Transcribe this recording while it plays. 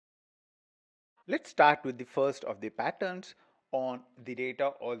Let's start with the first of the patterns on the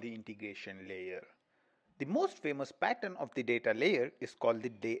data or the integration layer. The most famous pattern of the data layer is called the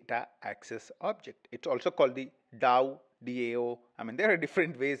data access object. It's also called the DAO, DAO. I mean, there are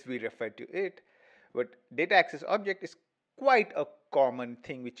different ways we refer to it, but data access object is quite a common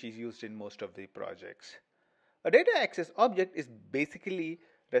thing which is used in most of the projects. A data access object is basically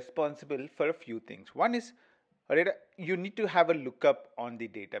responsible for a few things. One is you need to have a lookup on the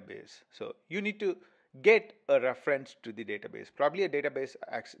database. So you need to get a reference to the database. Probably a data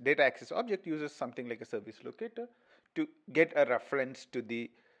access object uses something like a service locator to get a reference to the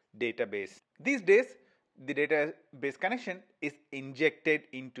database. These days, the database connection is injected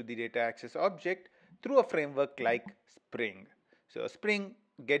into the data access object through a framework like Spring. So Spring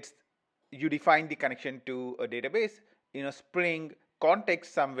gets, you define the connection to a database in a Spring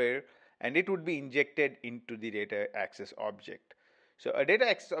context somewhere, and it would be injected into the data access object. So a data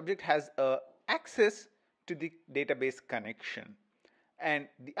access object has access to the database connection. And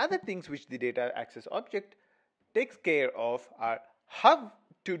the other things which the data access object takes care of are how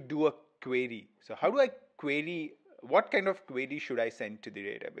to do a query. So how do I query, what kind of query should I send to the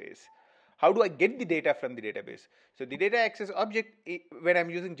database? How do I get the data from the database? So the data access object, when I'm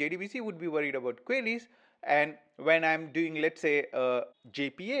using JDBC, would be worried about queries. And when I'm doing, let's say, a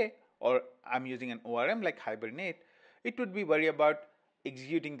JPA, or I'm using an ORM like Hibernate, it would be worried about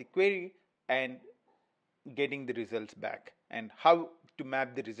executing the query and getting the results back, and how to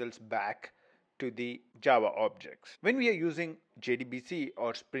map the results back to the Java objects. When we are using JDBC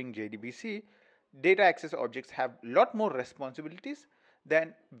or Spring JDBC, data access objects have a lot more responsibilities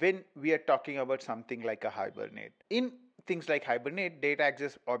than when we are talking about something like a Hibernate. In things like Hibernate, data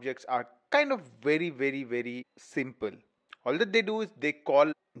access objects are kind of very simple. All that they do is they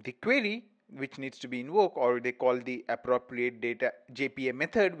call the query which needs to be invoked, or they call the appropriate data JPA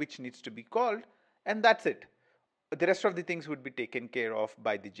method which needs to be called, and that's it. The rest of the things would be taken care of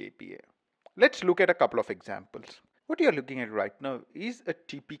by the JPA. Let's look at a couple of examples. What you are looking at right now is a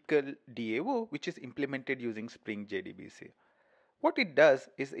typical DAO which is implemented using Spring JDBC. What it does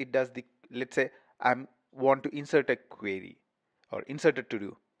is it does the, let's say I want to insert a query or insert a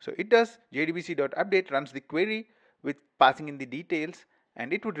to-do. So it does jdbc.update, runs the query with passing in the details,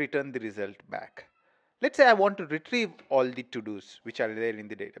 and it would return the result back. Let's say I want to retrieve all the to-dos which are there in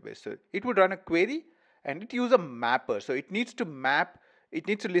the database. So it would run a query and it uses a mapper. So it needs to map, it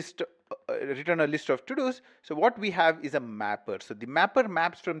needs to return a list of to-dos. So what we have is a mapper. So the mapper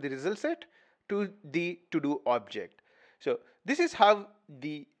maps from the result set to the to-do object. So this is how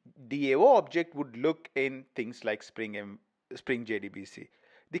the DAO object would look in things like Spring JDBC.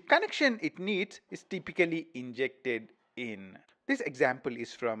 The connection it needs is typically injected in. This example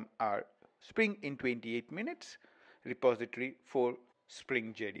is from our Spring in 28 minutes repository for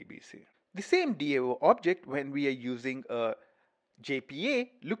Spring JDBC. The same DAO object, when we are using a JPA,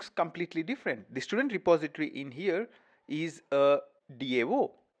 looks completely different. The student repository in here is a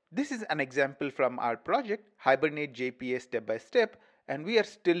DAO. This is an example from our project, Hibernate JPA step by step, and we are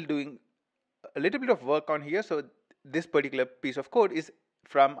still doing a little bit of work on here. So this particular piece of code is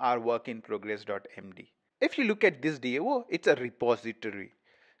from our work-in-progress.md. If you look at this DAO, it's a repository.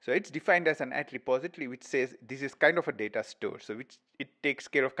 So it's defined as an at repository, which says this is kind of a data store. So which it takes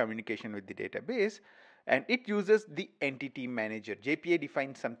care of communication with the database, and it uses the entity manager. JPA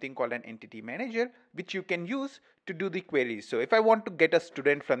defines something called an entity manager, which you can use to do the queries. So if I want to get a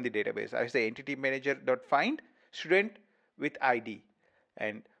student from the database, I say entity manager.find student with ID,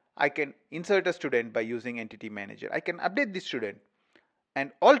 and I can insert a student by using entity manager. I can update the student,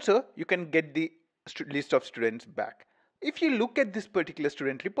 and also you can get the list of students back. If you look at this particular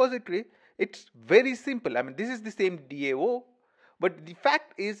student repository, it's very simple. I mean, this is the same DAO, but the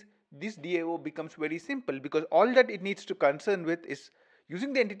fact is this DAO becomes very simple because all that it needs to concern with is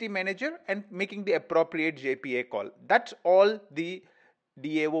using the entity manager and making the appropriate JPA call. That's all the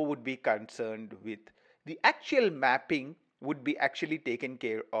DAO would be concerned with. The actual mapping would be actually taken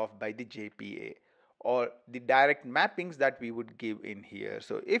care of by the JPA, or the direct mappings that we would give in here.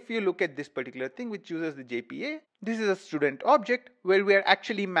 So if you look at this particular thing which uses the JPA, this is a student object where we are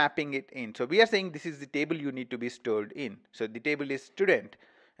actually mapping it in. So we are saying this is the table you need to be stored in. So the table is student,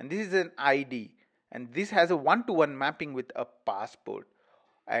 and this is an ID, and this has a one-to-one mapping with a passport,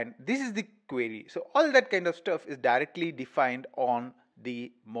 and this is the query. So all that kind of stuff is directly defined on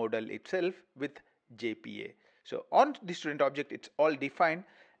the model itself with JPA. So on the student object, it's all defined,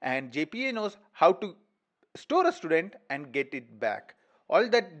 and JPA knows how to store a student and get it back. All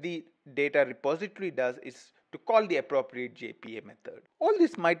that the data repository does is to call the appropriate JPA method. All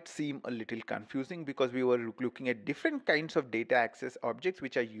this might seem a little confusing because we were looking at different kinds of data access objects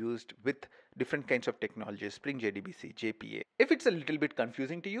which are used with different kinds of technologies, Spring JDBC, JPA. If it's a little bit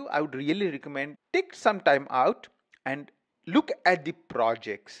confusing to you, I would really recommend take some time out and look at the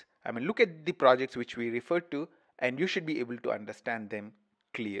projects. Look at the projects which we referred to, and you should be able to understand them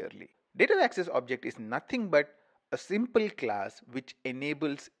clearly. Data access object is nothing but a simple class which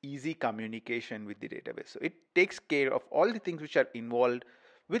enables easy communication with the database. So it takes care of all the things which are involved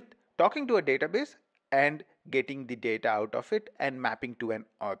with talking to a database and getting the data out of it and mapping to an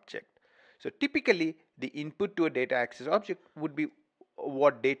object. So typically the input to a data access object would be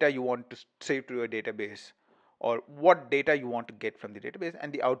what data you want to save to a database, or what data you want to get from the database,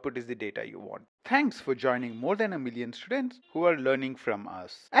 and the output is the data you want. Thanks for joining more than 1 million students who are learning from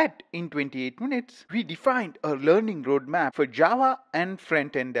us. In 28 minutes, we defined a learning roadmap for Java and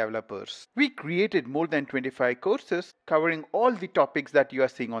front-end developers. We created more than 25 courses covering all the topics that you are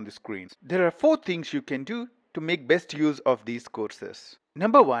seeing on the screen. There are 4 things you can do to make best use of these courses.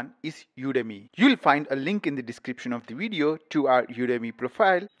 Number 1 is Udemy. You'll find a link in the description of the video to our Udemy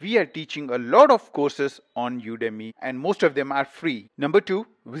profile. We are teaching a lot of courses on Udemy and most of them are free. Number 2,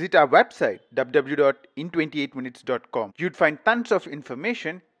 visit our website www.in28minutes.com. You'd find tons of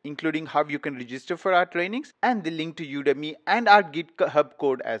information including how you can register for our trainings and the link to Udemy and our GitHub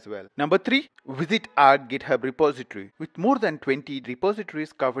code as well. Number 3, visit our GitHub repository. With more than 20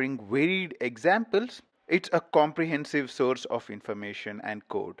 repositories covering varied examples, it's a comprehensive source of information and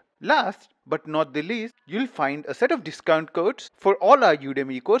code. Last but not the least, you'll find a set of discount codes for all our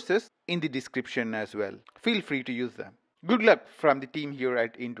Udemy courses in the description as well. Feel free to use them. Good luck from the team here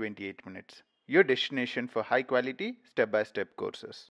at In 28 Minutes, your destination for high quality step-by-step courses.